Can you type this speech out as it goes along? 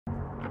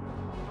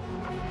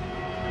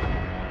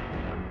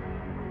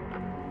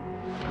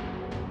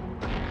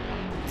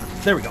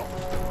There we go.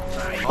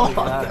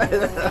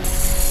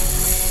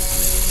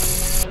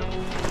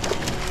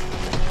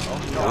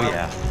 Oh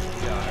yeah.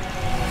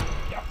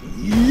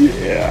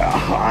 Yeah,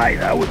 hi,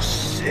 that was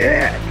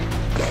sick.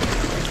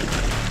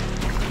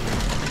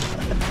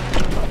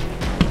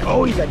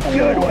 Oh, he's a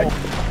good one.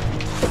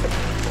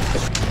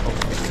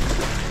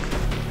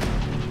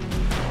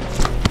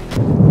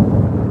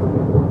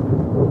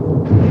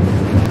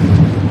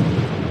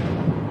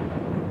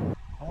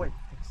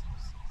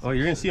 Oh,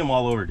 you're gonna see them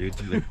all over, dude.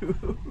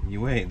 You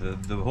wait,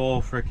 the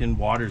whole freaking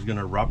water's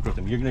gonna erupt with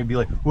them. You're gonna be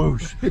like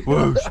whoosh,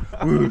 whoosh,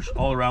 whoosh,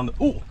 all around the.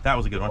 Oh, that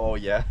was a good one. Oh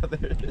yeah.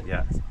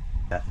 Yeah.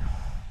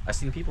 I've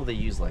seen people that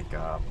use like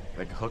a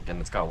hook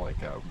and it's got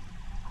like a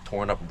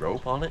torn up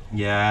rope on it.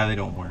 Yeah, they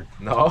don't work.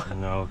 No.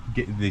 No.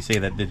 They say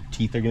that the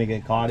teeth are gonna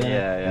get caught in it.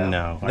 Yeah.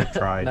 No, I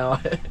tried. No.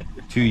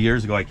 2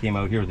 years ago, I came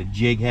out here with a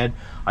jig head.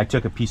 I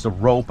took a piece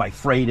of rope, I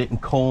frayed it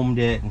and combed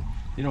it, and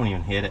they don't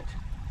even hit it.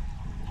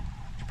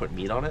 Did you put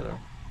meat on it or?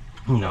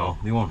 No,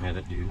 they won't hit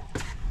it, dude.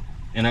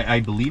 And I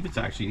believe it's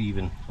actually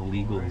even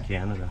illegal in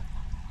Canada.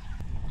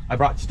 I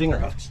brought stinger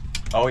hooks.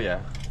 Oh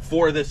yeah.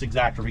 For this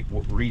exact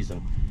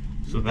reason.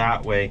 So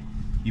that way,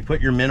 you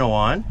put your minnow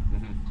on,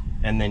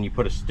 and then you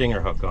put a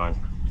stinger hook on.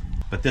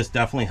 But this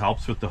definitely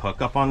helps with the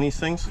hookup on these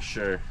things. For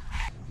sure.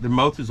 The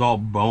mouth is all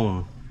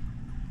bone.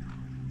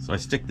 So I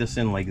stick this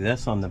in like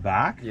this on the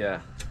back.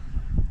 Yeah.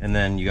 And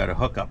then you got a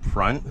hook up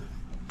front.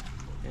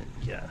 And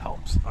yeah, it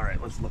helps. All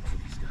right, let's look for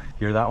these guys.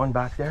 Hear that one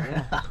back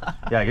there?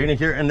 Yeah, you're gonna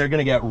hear, and they're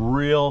gonna get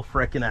real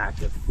freaking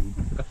active.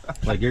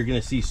 Like you're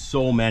gonna see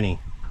so many.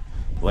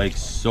 Like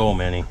so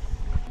many.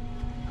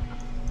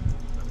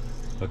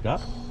 Hooked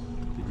up?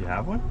 Did you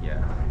have one?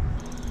 Yeah.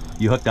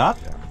 You hooked up?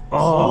 Yeah.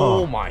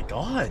 Oh, Oh my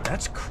god,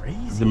 that's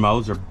crazy. the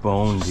mouths are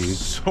bone, dude.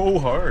 So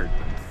hard.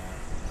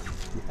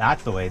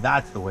 That's the way,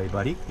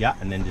 buddy. Yeah,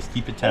 and then just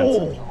keep it tense.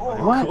 Oh,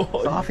 what? God.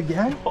 It's off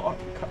again?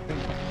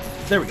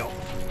 There we go.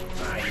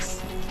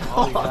 Nice.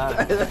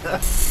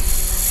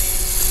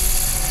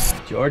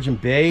 Georgian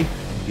Bay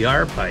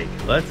Gar Pike.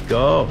 Let's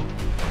go.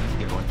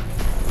 Good one.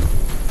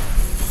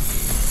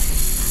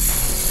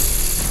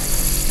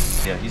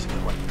 Yeah, he's a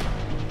good one.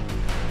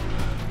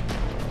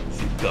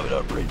 See him coming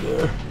up right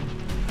there.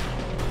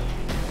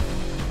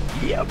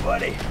 Yeah,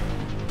 buddy.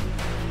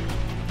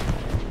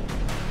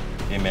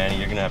 Hey, Manny,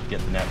 you're gonna have to get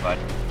the net, bud.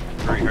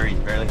 Hurry, hurry, he's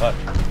barely hooked.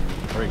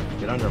 Hurry,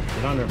 get under him,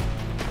 get under him.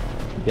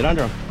 Get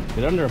under him,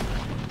 get under him.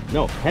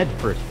 No, head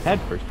first,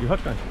 you're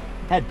hooked on.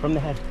 Head, from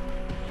the head.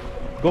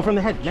 Go from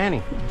the head,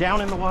 Manny.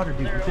 Down in the water,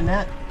 dude. It's a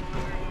net.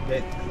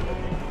 Okay.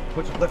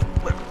 Push it, lift.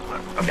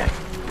 Okay.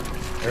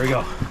 There we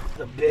go.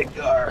 The big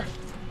gar.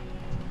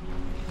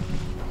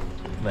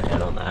 The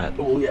head on that.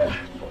 Oh yeah.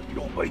 Oh, you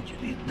don't bite you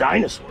these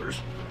dinosaurs.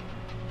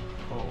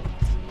 Oh.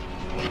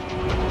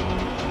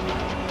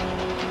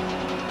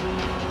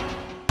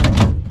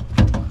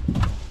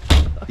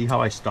 See how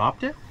I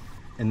stopped it?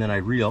 And then I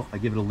reel, I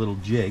give it a little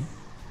jig,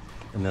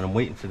 and then I'm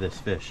waiting for this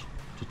fish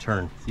to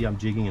turn. See, I'm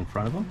jigging in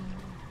front of him.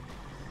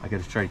 I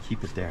gotta try to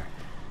keep it there.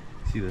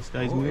 See this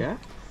guy's move? Yeah.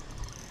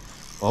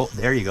 Oh,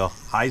 there you go.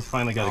 High's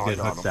finally got a good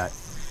hook set.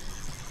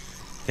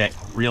 Okay,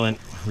 reel in,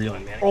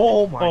 Manny.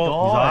 Oh my He's god.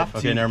 off.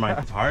 Okay, never mind.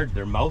 It's hard.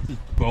 Their mouth is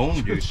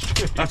bone, dude.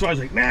 That's why I was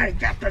like, man,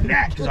 get the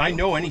net, because I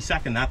know any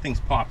second that thing's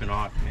popping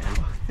off,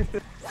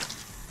 man.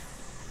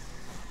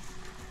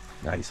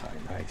 Nice, Hai,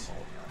 nice.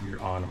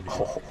 You're on him.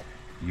 Oh,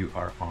 you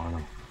are on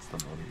him. That's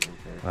the money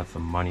right there. That's a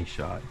money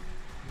shot.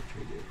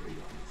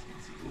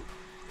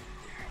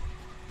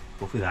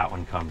 Hopefully that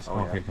one comes.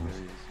 Oh, yeah, here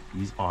comes.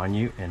 He's on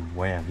you, and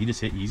wham! He just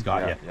hit. He's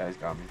got you. Yeah, he's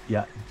got me.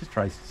 Yeah, just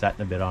try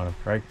setting a bit on him.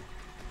 Right,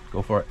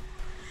 go for it.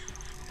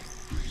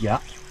 Yeah.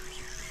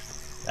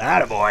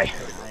 Attaboy.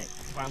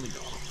 Finally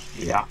got him.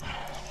 Yeah.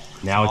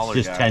 Now Smaller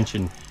it's just guy.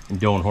 tension and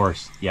don't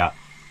horse. Yeah,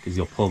 because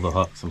you'll pull the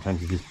hook.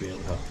 Sometimes you just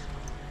barely hook.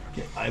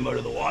 Okay, I'm out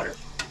of the water.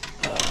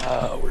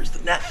 Where's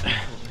the net?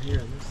 Over here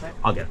on this side.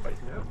 I'll get it, buddy.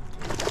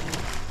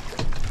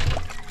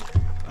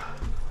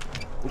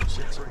 Oops,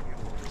 it's right here.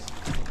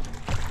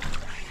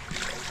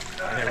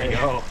 There we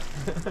go.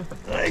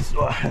 Nice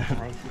one.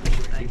 Nice.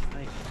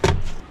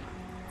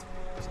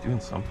 He's doing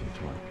something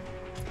to him.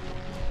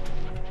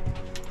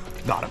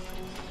 Got him.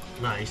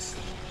 Nice.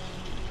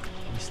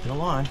 He's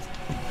still on.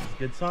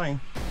 Good sign.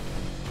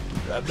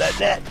 Grab that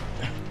net.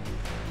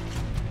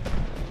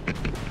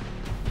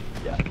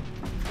 Yeah.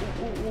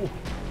 Ooh.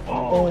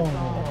 Oh.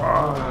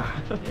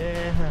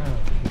 Yeah.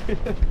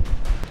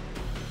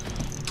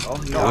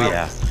 Oh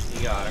yeah.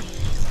 You got him.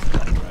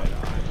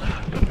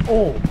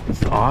 Oh,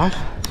 it's off.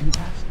 Dude,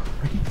 that's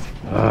crazy.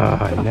 I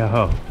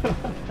know.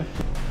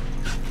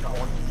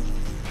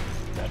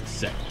 That's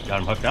sick. Got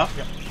him hooked up?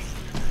 Yep.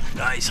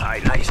 Nice, Hai,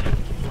 nice.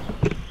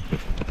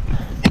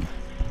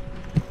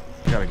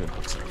 Got a good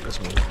hook set. This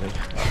one, I think.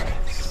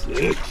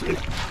 Sick.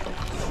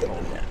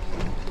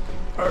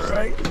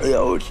 Alright.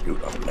 Oh, shoot.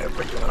 I'm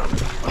never gonna.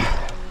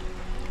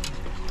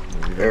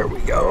 There we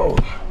go.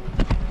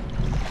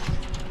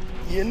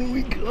 In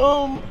we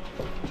come.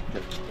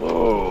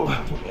 Oh,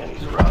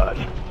 Manny's rod.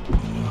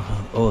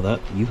 Oh, that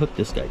you hooked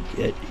this guy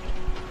good.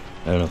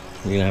 I don't know.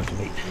 You're gonna have to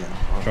wait.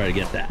 Yeah, Try to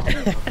get that.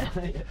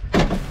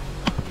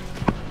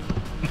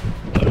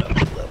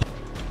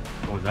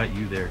 Oh, is that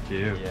you there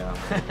too? Yeah.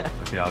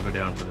 Okay, I'll go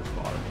down for this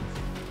bottom.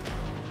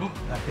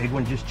 That big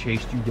one just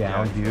chased you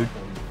down, dude.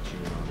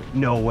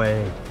 No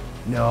way.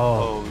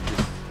 No. Oh,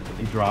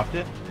 You dropped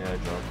it? yeah, I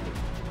dropped it.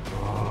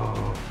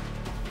 Oh.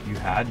 You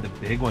had the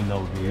big one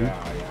though, dude.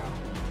 Yeah.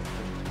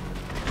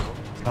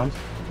 He's coming.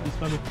 He's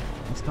coming.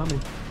 He's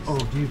coming. Oh,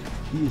 dude,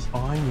 he is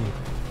on you.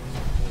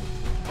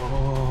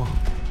 Oh.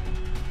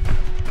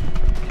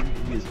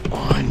 He is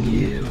on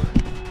you.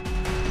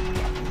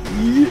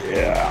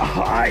 Yeah,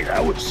 hi,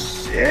 that was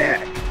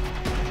sick.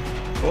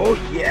 Oh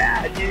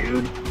yeah,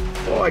 dude.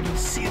 Oh, I can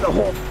see the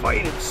whole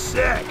fight. It's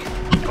sick.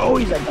 Oh,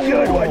 he's a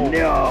good one.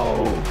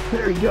 No.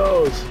 There he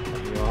goes.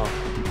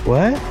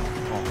 What?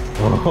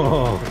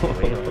 Oh.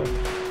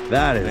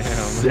 That is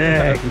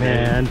sick,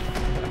 man.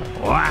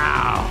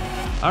 Wow.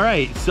 All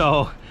right,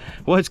 so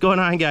what's going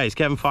on, guys?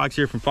 Kevin Fox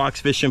here from Fox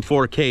Fishing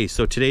 4K.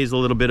 So today's a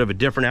little bit of a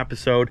different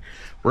episode.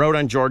 We're out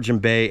on Georgian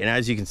Bay, and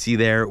as you can see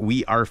there,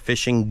 we are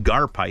fishing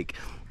Gar Pike.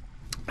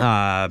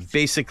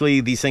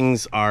 Basically, these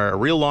things are a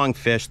real long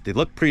fish. They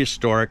look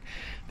prehistoric.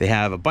 They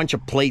have a bunch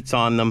of plates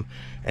on them,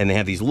 and they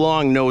have these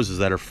long noses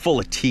that are full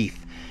of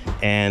teeth,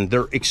 and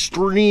they're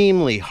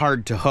extremely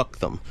hard to hook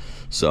them.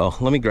 So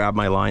let me grab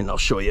my line and I'll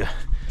show you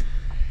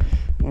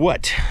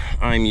what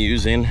I'm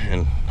using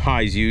and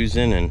Hai's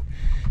using and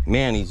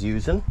Manny's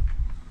using.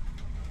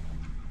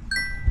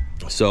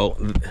 So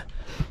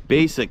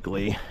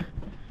basically,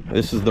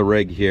 this is the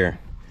rig here.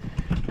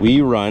 We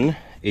run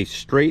a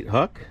straight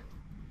hook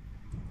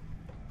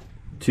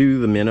to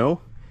the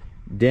minnow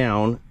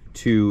down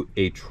to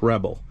a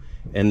treble,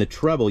 and the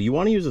treble, you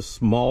want to use a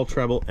small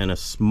treble and a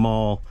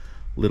small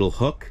little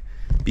hook,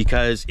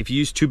 because if you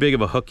use too big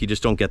of a hook, you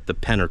just don't get the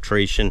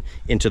penetration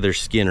into their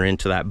skin or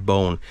into that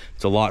bone.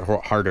 It's a lot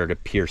harder to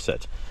pierce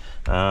it.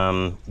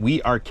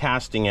 We are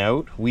casting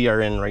out. We are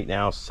in right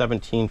now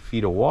 17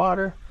 feet of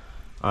water.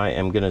 I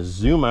am going to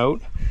zoom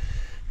out,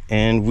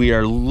 and we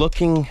are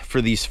looking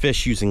for these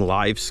fish using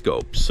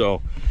LiveScope.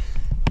 So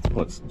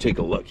let's take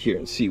a look here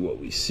and see what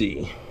we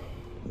see.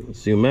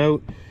 Zoom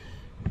out.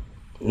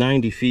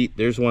 90 feet.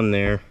 There's one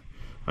there.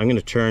 I'm going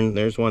to turn.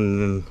 There's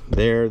one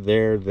there,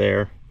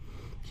 there.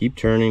 Keep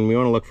turning. We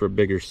want to look for a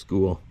bigger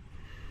school.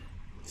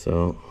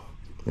 So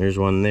there's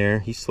one there.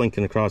 He's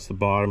slinking across the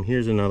bottom.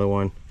 Here's another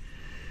one.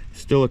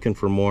 Still looking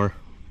for more.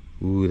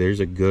 Ooh, there's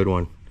a good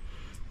one.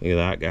 Look at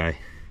that guy.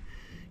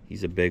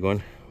 He's a big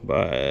one,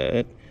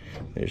 but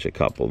there's a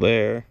couple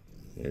there.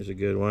 There's a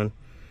good one.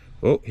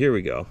 Oh, here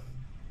we go.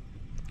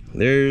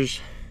 There's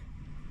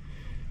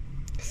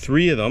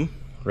 3 of them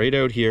right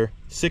out here,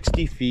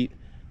 60 feet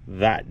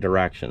that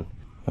direction.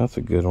 That's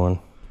a good one.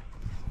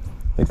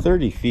 Like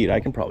 30 feet, I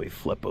can probably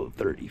flip out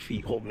 30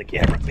 feet holding the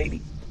camera,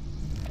 maybe.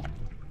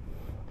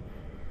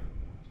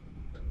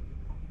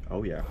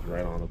 Oh yeah,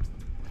 right on them.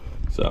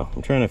 So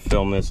I'm trying to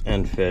film this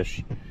and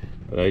fish,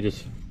 but I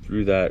just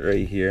threw that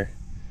right here.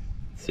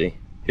 Let's see.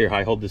 Here,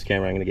 Hai, hold this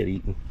camera. I'm gonna get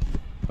eaten.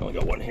 I only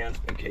got one hand.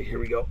 Okay, here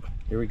we go.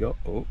 Here we go.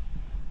 Oh,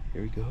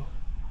 here we go.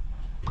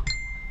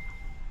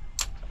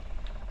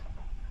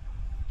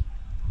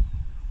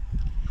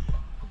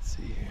 Let's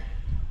see here.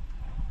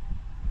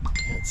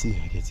 Can't see.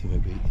 I can't see my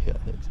bait. Yeah,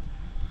 that's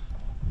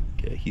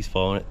okay. He's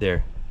following it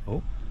there.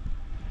 Oh.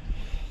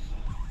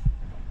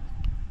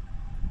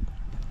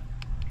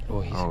 Oh,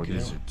 he's Oh,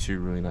 these are 2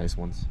 really nice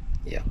ones.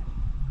 Yeah.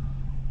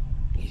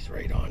 He's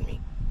right on me.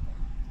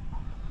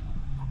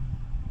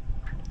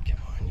 Come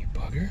on, you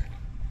bugger.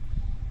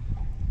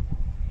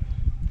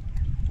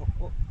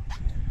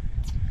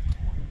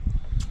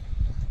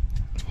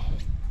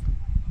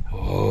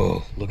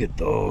 Oh, look at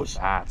those.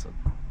 That's a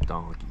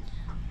donkey.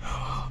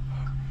 All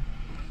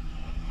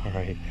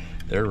right,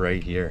 they're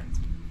right here.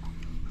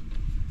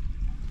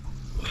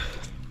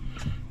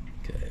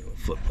 Okay, we'll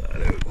flip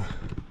that out.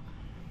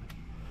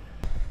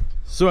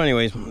 So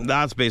anyways,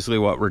 that's basically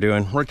what we're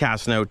doing. We're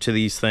casting out to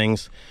these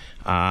things.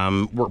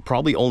 We're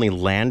probably only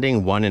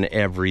landing one in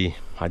every,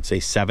 I'd say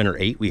 7 or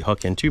 8 we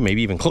hook into,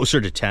 maybe even closer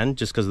to 10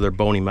 just because of their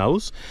bony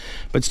mouths.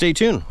 But stay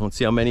tuned. Let's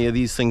see how many of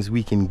these things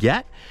we can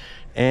get.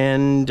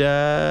 And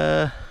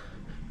yeah,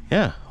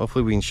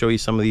 hopefully we can show you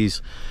some of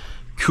these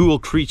cool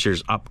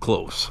creatures up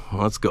close.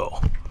 Let's go.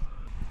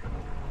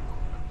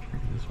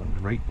 This one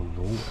right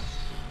below us.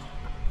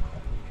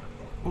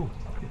 Oh,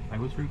 I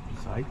was right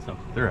beside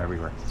something. They're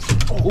everywhere.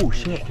 Oh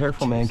shit,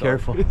 careful man,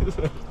 careful.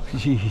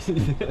 Jeez.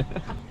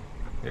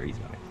 There he's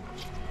going.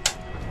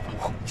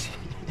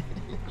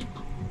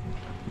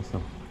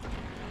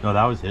 No,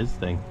 that was his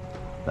thing.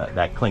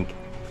 That clink.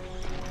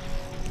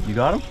 You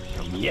got him?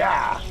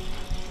 Yeah.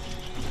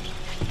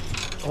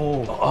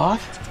 Oh,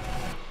 off?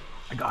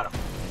 I got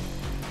him.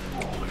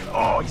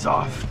 Oh, he's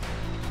off.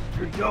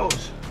 Here he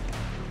goes.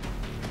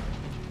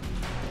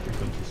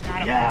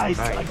 Yeah,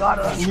 I got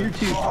it on here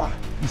too. Oh.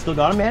 You still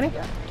got him, Manny?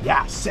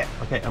 Yeah, sick.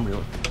 Okay, I'm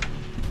reeling.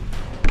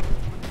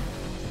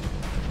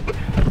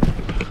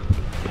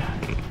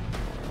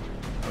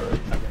 Alright,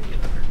 I gotta get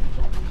under.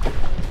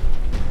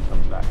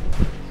 Comes back.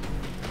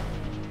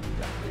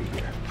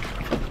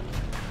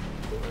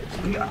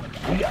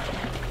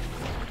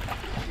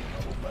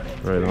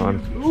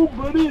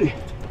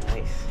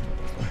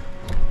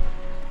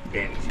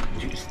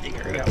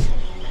 There Yeah. it is.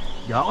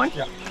 Got one?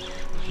 Yeah.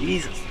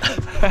 Jesus.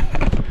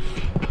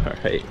 All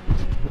right.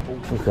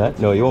 What's that?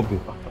 No, you won't be.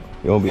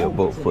 You won't be able to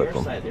boat flip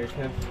them.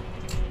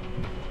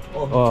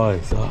 Oh,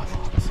 he's off.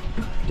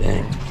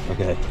 Dang.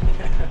 Okay.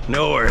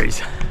 No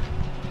worries.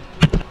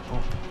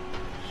 Oh,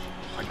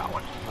 I got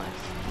one.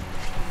 Nice.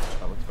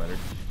 That looks better.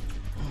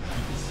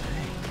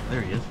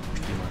 There he is.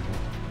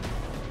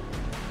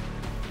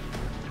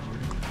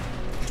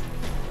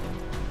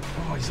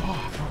 Oh, he's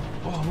off.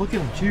 Oh, look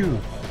at him too.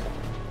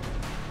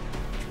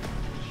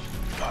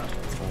 Got him.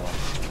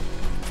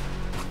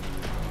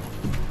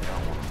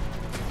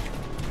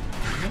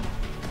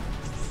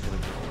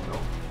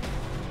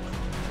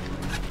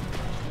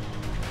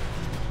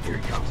 Here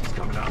he comes. He's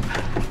coming up.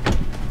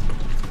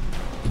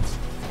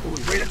 Oh,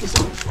 he's right at the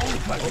sun. Holy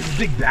fuck. Oh, it's a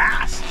big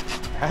bass.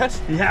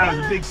 Bass? Yeah, it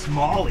was a big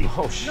smallie.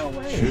 Oh shit. No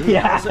way.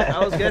 Yeah.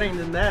 I was getting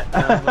the net. I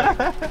was like,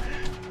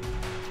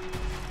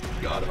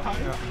 Got him.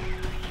 Yeah.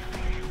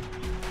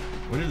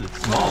 What is it?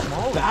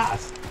 Small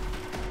bass.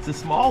 It's a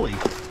smallie.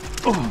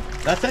 Oh,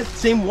 that's that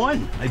same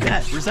one. I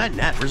bet. Where's that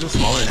net? Where's a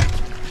smaller net?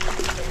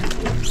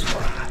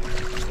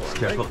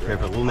 Careful,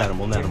 careful. We'll net him.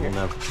 We'll net him. We'll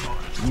net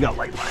him. You got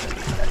light line.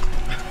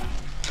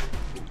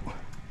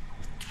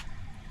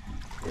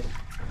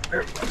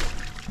 There we go.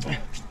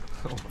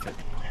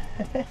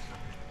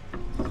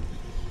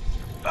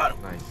 Got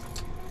him. Nice.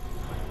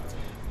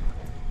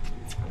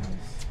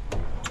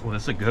 Well,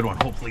 this is a good one.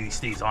 Hopefully he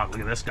stays on. Look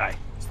at this guy.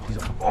 He's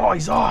off. Oh,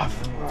 he's off.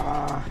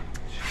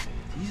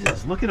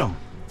 Jesus, look at him.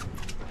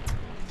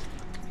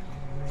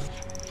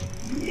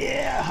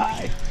 Yeah,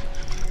 hi.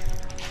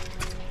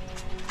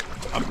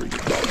 I'm bringing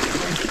it back.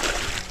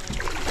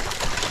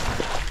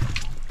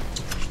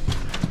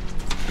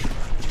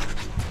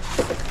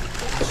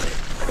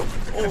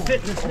 Oh,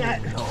 fit in this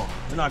net. No,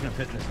 they're not gonna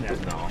fit in this net.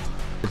 No. I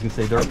was gonna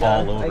say they're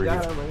all over I you.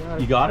 got him. I got him.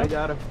 You got him? I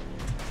got him.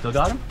 Still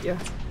got him? Yeah.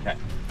 Okay.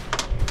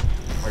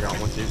 I got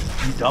one too.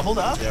 You doubled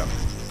up? Yeah.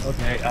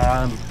 Okay.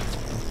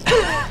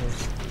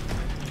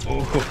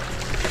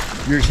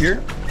 Oh, yours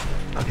here?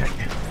 Okay.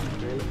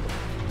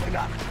 I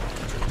got him.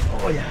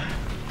 Oh yeah.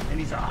 And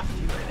he's off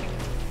too, I think.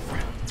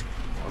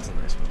 That's a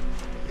nice one.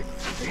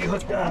 Are you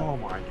hooked up? Oh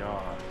my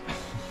god.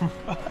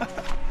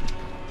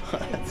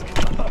 Let's go.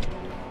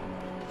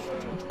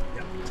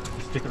 Yeah.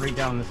 Just stick it right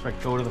down this way.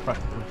 Go to the front.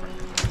 Go to the front.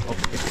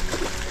 Okay.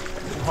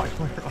 Watch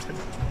my rod.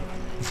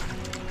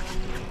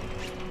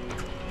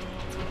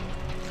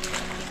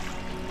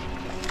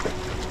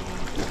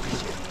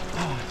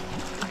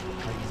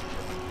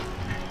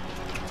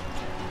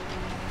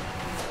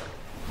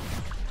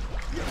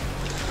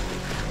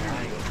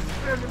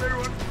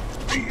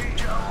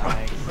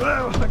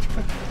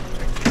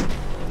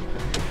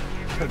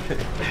 Okay.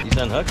 He's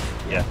unhooked?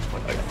 Yeah.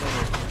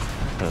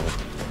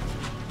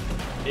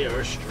 They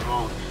are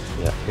strong.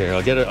 Yeah. Here,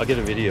 I'll get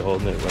a video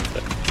holding it one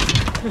second.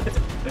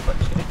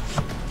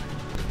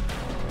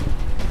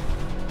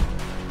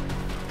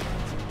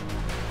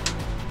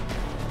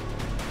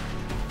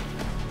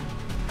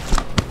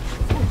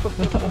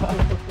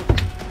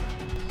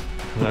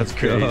 That's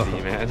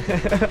crazy, man.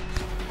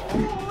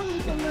 Oh,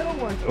 there's a little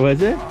one.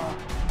 Was it?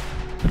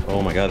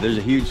 Oh my god, there's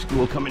a huge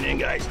school coming in,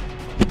 guys.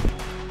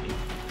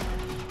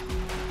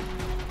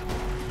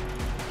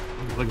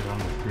 Look at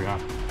that. Yeah.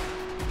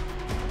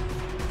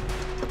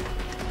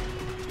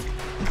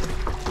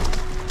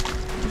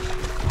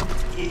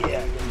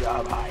 Yeah, good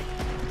job, Hai.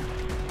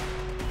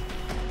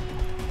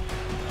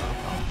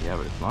 Yeah,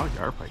 but it's not a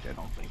Gar Pike, I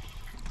don't think.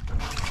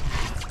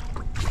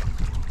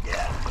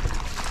 Yeah.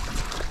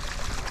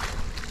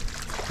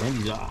 And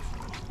he's off.